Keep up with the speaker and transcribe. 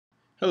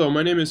Hello,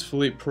 my name is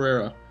Felipe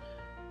Pereira.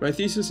 My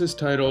thesis is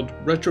titled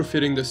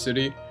Retrofitting the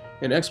City,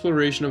 an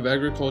Exploration of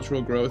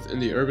Agricultural Growth in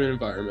the Urban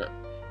Environment.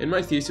 In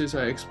my thesis,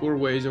 I explore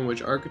ways in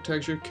which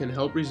architecture can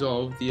help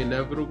resolve the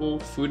inevitable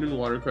food and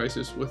water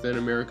crisis within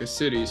America's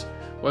cities,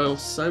 while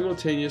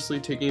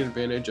simultaneously taking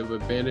advantage of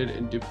abandoned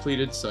and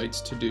depleted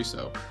sites to do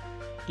so.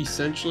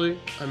 Essentially,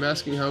 I'm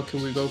asking how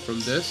can we go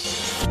from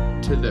this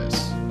to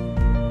this.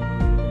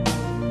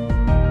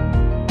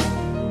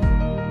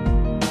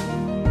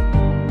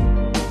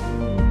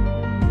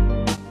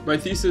 My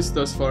thesis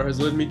thus far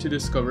has led me to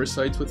discover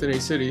sites within a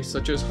city,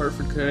 such as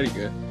Hartford,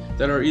 Connecticut,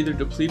 that are either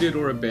depleted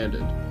or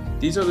abandoned.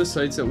 These are the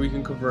sites that we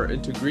can convert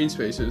into green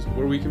spaces,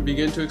 where we can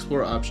begin to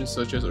explore options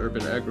such as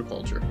urban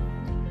agriculture.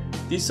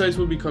 These sites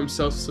will become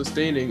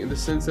self-sustaining in the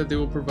sense that they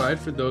will provide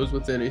for those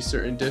within a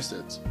certain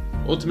distance.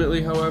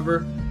 Ultimately,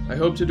 however, I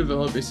hope to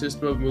develop a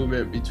system of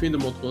movement between the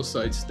multiple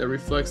sites that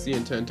reflects the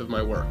intent of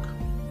my work.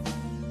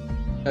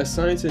 As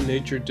science and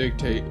nature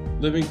dictate,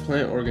 living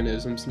plant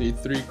organisms need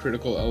three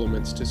critical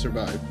elements to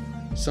survive: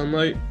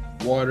 sunlight,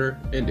 water,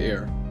 and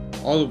air,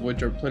 all of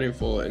which are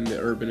plentiful in the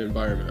urban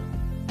environment.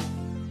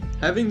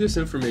 Having this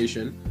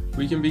information,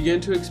 we can begin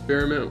to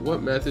experiment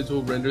what methods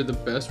will render the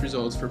best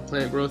results for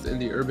plant growth in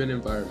the urban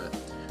environment.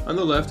 On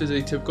the left is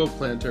a typical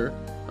planter,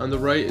 on the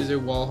right is a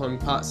wall-hung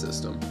pot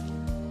system.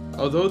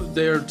 Although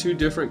they are two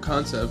different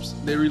concepts,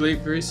 they relate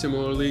very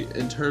similarly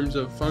in terms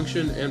of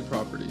function and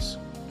properties.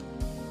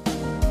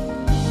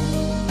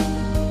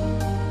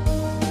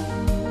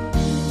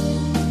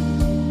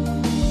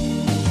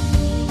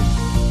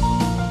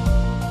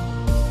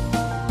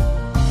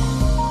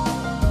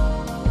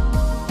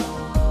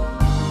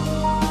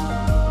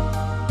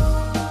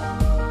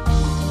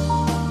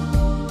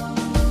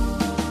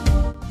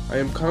 I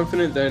am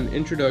confident that an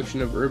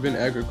introduction of urban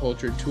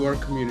agriculture to our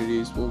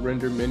communities will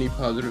render many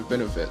positive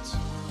benefits.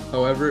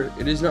 However,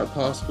 it is not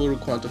possible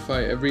to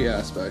quantify every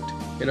aspect,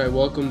 and I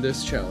welcome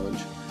this challenge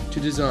to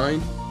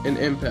design and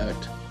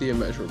impact the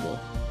immeasurable.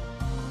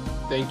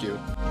 Thank you.